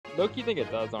Low-key think it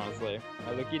does, honestly.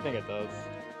 I low-key think it does.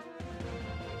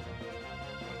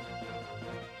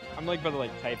 I'm like about to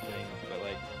like type things, but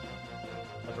like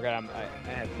I forgot I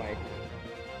had mic.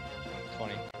 It's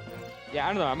funny. Yeah, I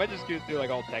don't know. I might just do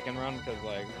like all Tekken run because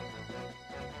like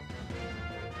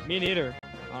me neither,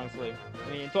 honestly. I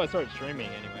mean, until I started streaming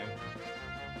anyway.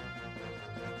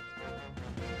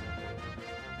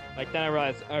 Like then I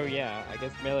realized, oh yeah, I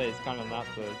guess Melee is kind of not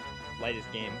the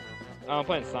lightest game. Oh, I'm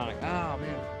playing Sonic. Oh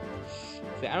man.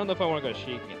 See, I don't know if I want to go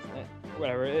Shiek against it.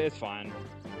 Whatever, it's fine.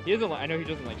 He doesn't. I know he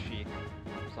doesn't like Shiek.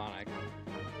 Sonic.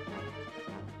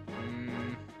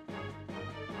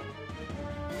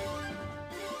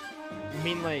 I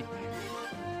mean, like,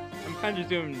 I'm kind of just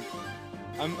doing.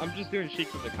 I'm just doing Shiek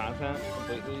for the content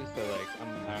completely. So like, I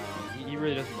don't know. He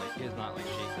really doesn't like. He does not like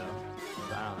Shiek though.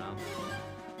 So I don't know.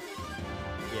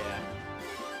 Yeah.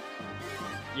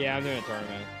 Yeah, I'm doing a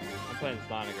tournament. I'm playing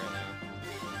Sonic right now.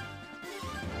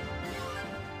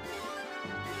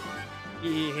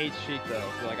 He hates Shiek though,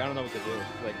 so like I don't know what to do.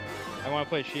 Like I want to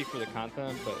play Shiek for the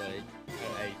content, but like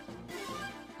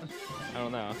I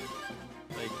don't know.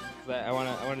 Like I want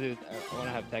to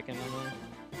have Tekken on there.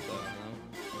 So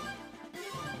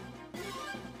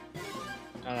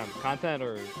I don't know. Content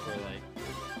or like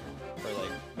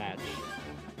match.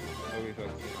 What are we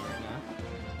focusing on right now?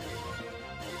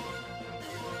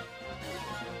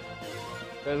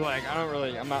 Cause like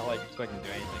I'm not like expecting to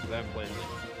do anything. Cause I haven't played in like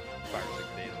 5 or 6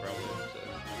 days probably. So.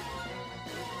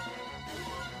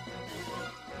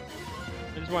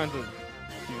 I just wanted to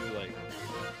do like.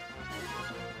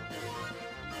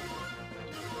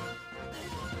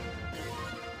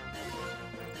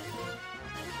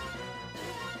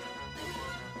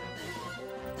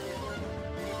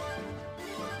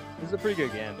 This is a pretty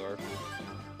good Ganondorf.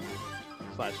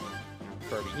 Slash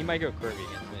Kirby. He might go Kirby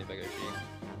against me if I go Sheik.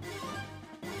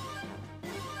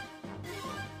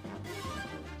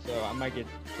 So I might get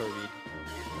Kirby.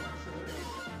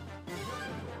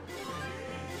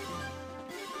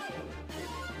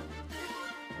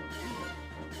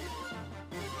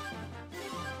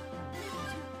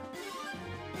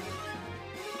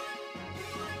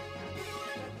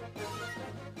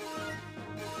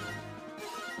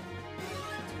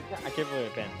 I can't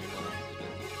believe I banned him.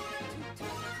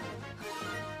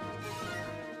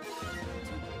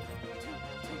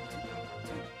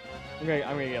 I'm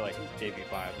gonna get like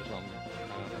JV5 or something.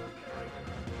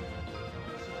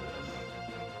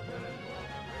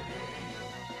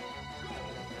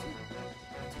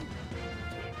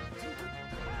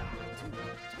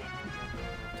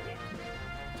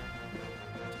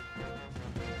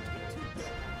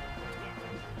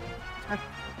 I'm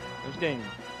just getting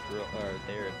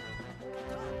dared.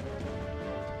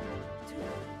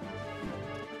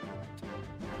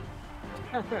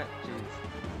 Jeez.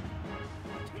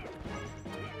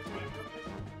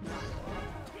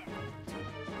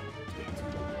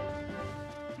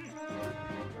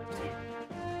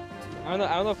 I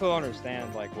don't know if he'll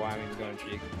understand like why I'm even going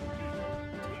Sheik.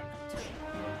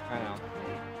 I know.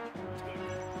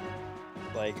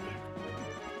 Like,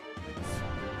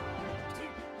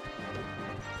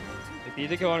 if you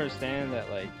think he'll understand that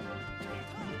like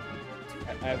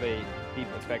I have a deep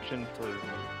affection for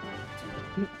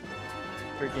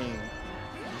freaking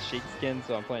Sheik skin,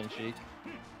 so I'm playing Sheik.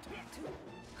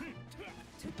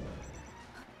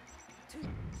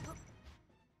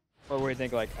 Or would you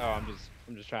think like, oh, I'm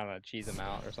just trying to cheese him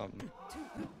out or something?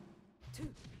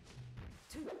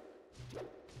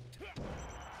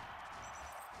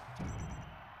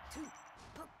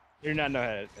 You do not know how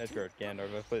to edgeguard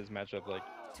Ganondorf. I've played this matchup like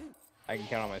I can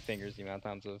count on my fingers the amount of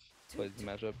times I've played this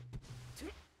matchup.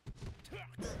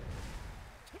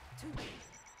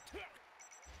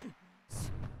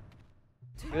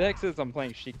 The next is I'm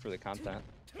playing Sheik for the content,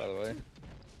 by the way.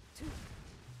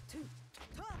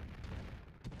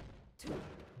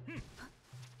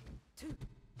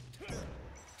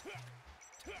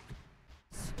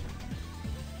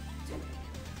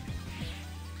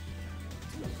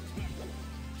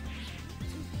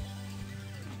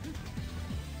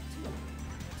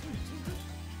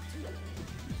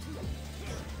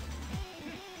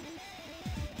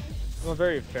 I'm a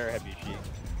very fair heavy Sheik.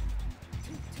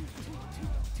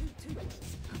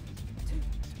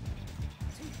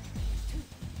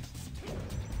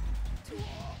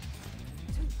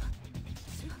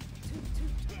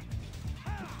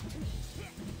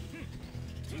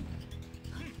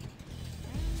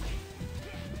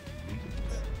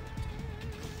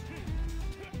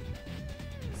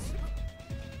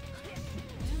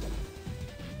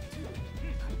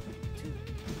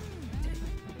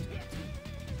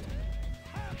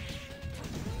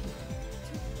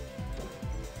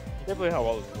 can't believe how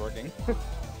well this is working.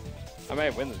 I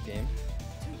might win this game.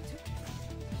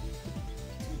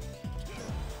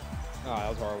 Oh, that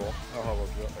was horrible. Oh, horrible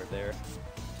right there.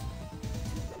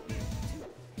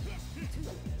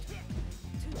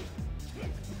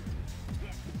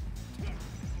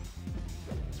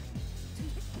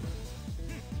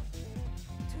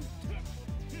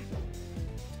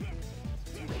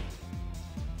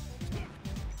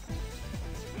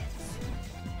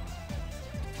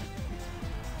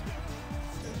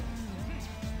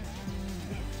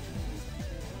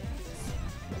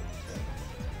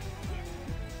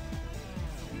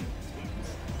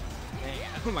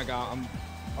 Oh my god, I'm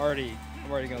already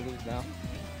gonna lose now.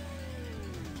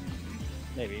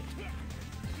 Maybe.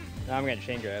 Now I'm gonna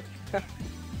chain grab.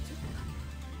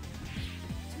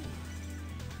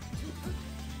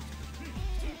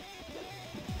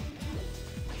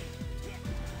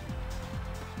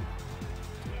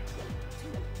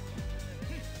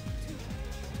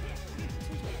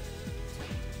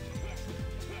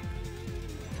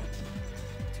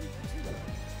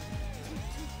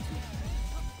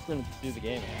 Gonna do the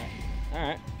game.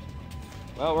 Alright.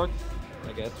 Well, it worked,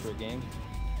 I guess, for a game.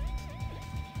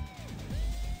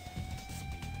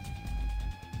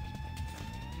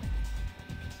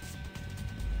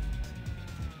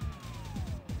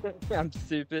 I'm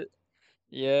stupid.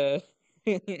 Yeah.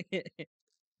 I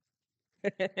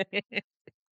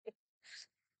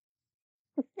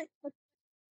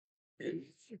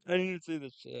didn't even see the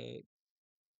shit.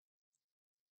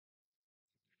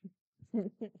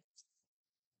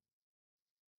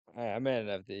 Alright, I'm gonna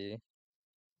have the.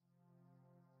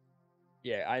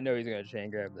 Yeah, I know he's gonna chain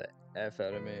grab the F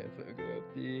out of me if I go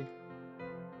up D.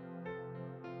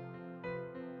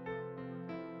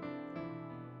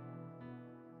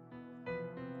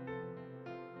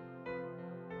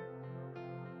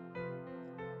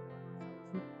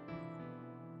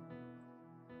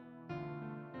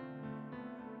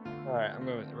 Alright,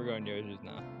 we're going Yoshi's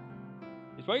now.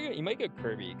 He might go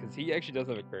Kirby, because he actually does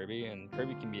have a Kirby, and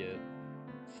Kirby can be a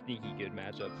sneaky good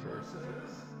matchup for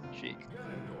Shiek.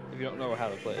 If you don't know how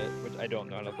to play it, which I don't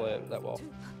know how to play it that well.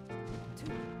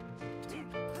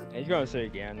 And he's going to say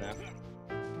again now.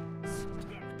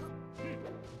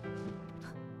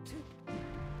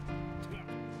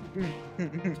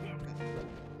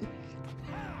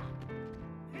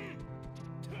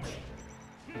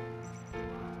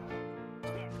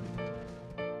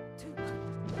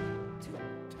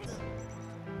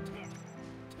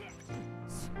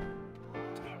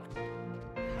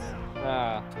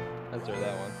 Ah, that's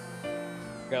that one.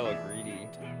 Got a little greedy.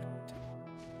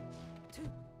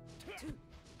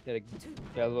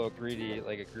 Got a little greedy,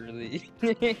 like a girly.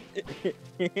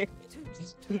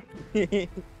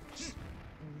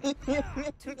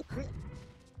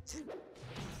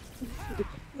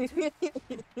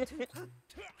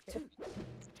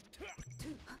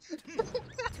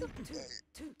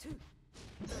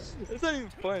 That's not even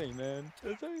funny, man.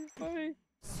 That's not even funny.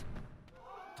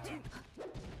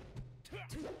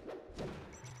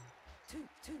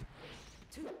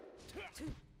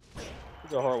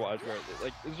 It's a horrible edge guard.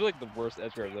 Like, it's like the worst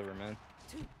edge guards ever, man.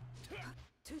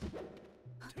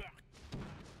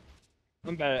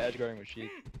 I'm bad at edge guarding with Shiek.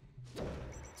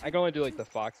 I can only do like the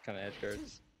Fox kind of edge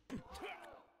guards.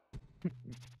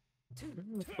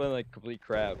 Playing like complete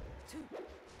crap.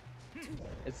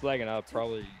 It's lagging up,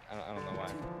 probably. I don't know why.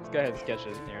 This guy has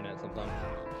sketches on the internet sometimes.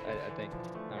 I think.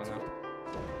 I don't know.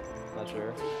 Not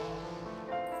sure.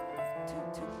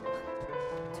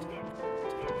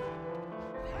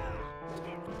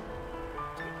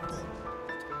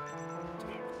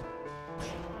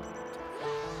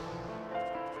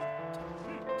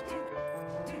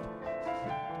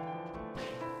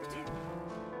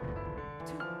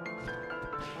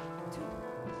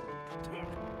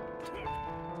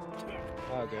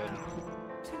 Oh, good.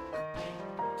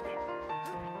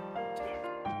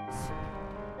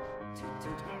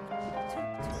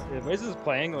 Yeah, the way this is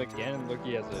playing, like, Gan and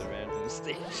Loki has an advantage on the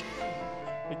stage.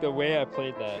 Like, the way I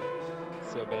played that,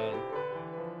 so bad.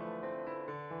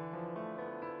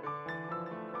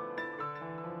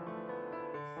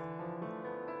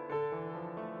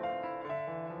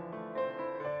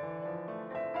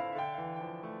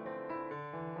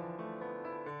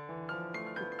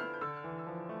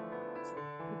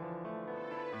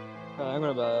 I'm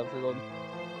gonna bow out for gold.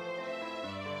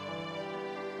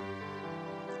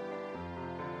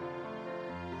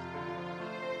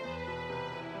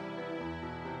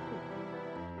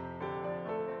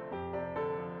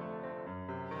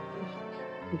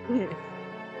 I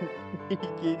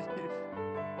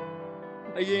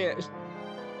can't. I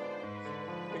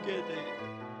can't take it.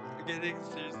 I can't take it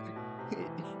seriously.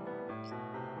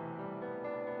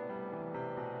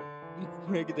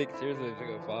 I could take seriously if I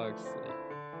go Fox.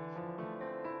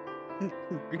 Like,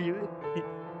 really?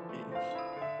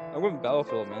 I went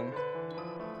Battlefield, man.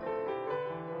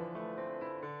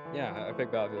 Yeah, I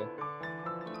picked Battlefield.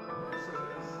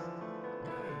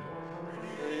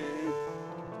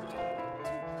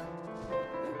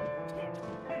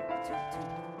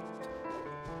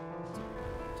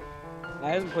 I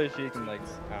haven't played Sheik in like,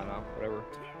 I don't know, whatever.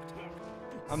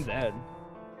 I'm dead.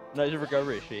 Nice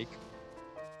recovery, Sheik.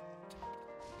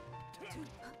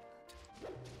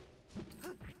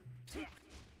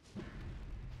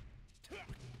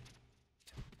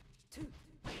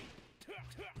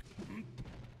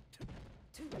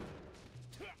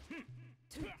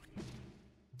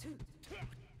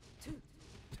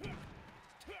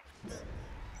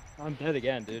 I'm dead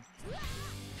again, dude.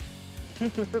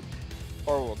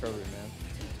 Horrible recovery, man.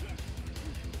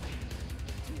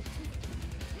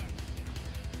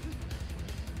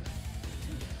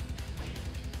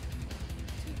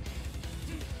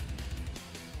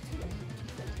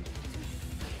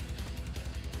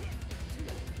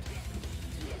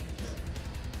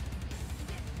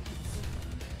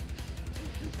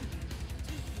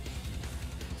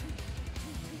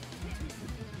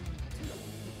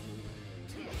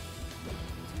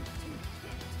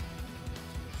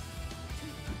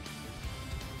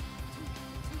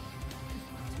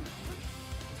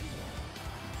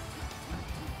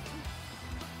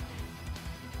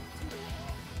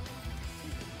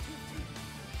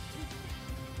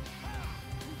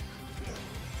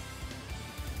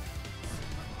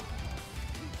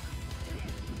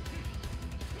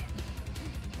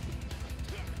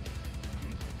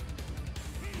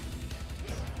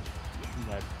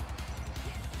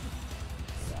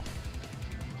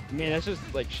 I mean, that's just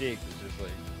like Shiek. It's just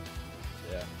like,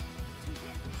 yeah.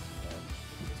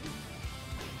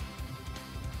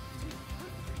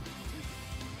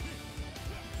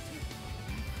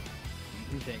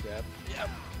 You can't grab. Yep.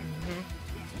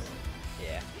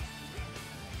 Yeah.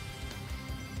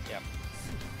 Yep.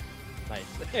 Nice.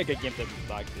 I got game type of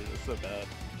stock, dude. That's so bad.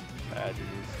 Bad, dude.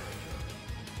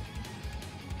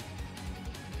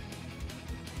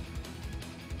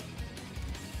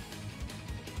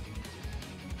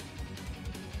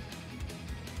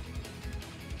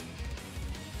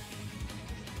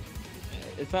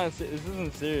 It's not. This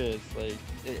isn't serious. Like,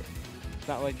 it's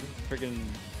not like this is freaking.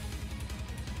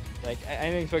 Like, I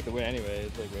didn't expect to win anyway.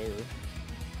 It's like whatever.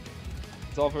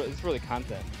 It's all for. It's for the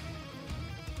content.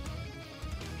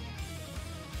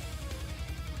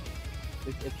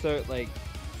 It's so like.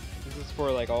 This is for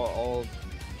like all.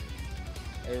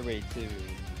 Everybody to.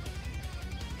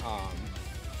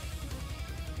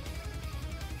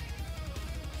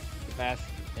 Bask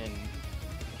in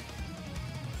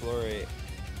glory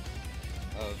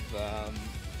of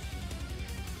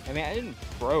I mean, I didn't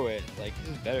throw it. Like,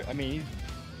 he's better. I mean,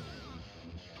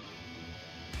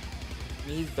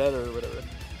 he's better or whatever.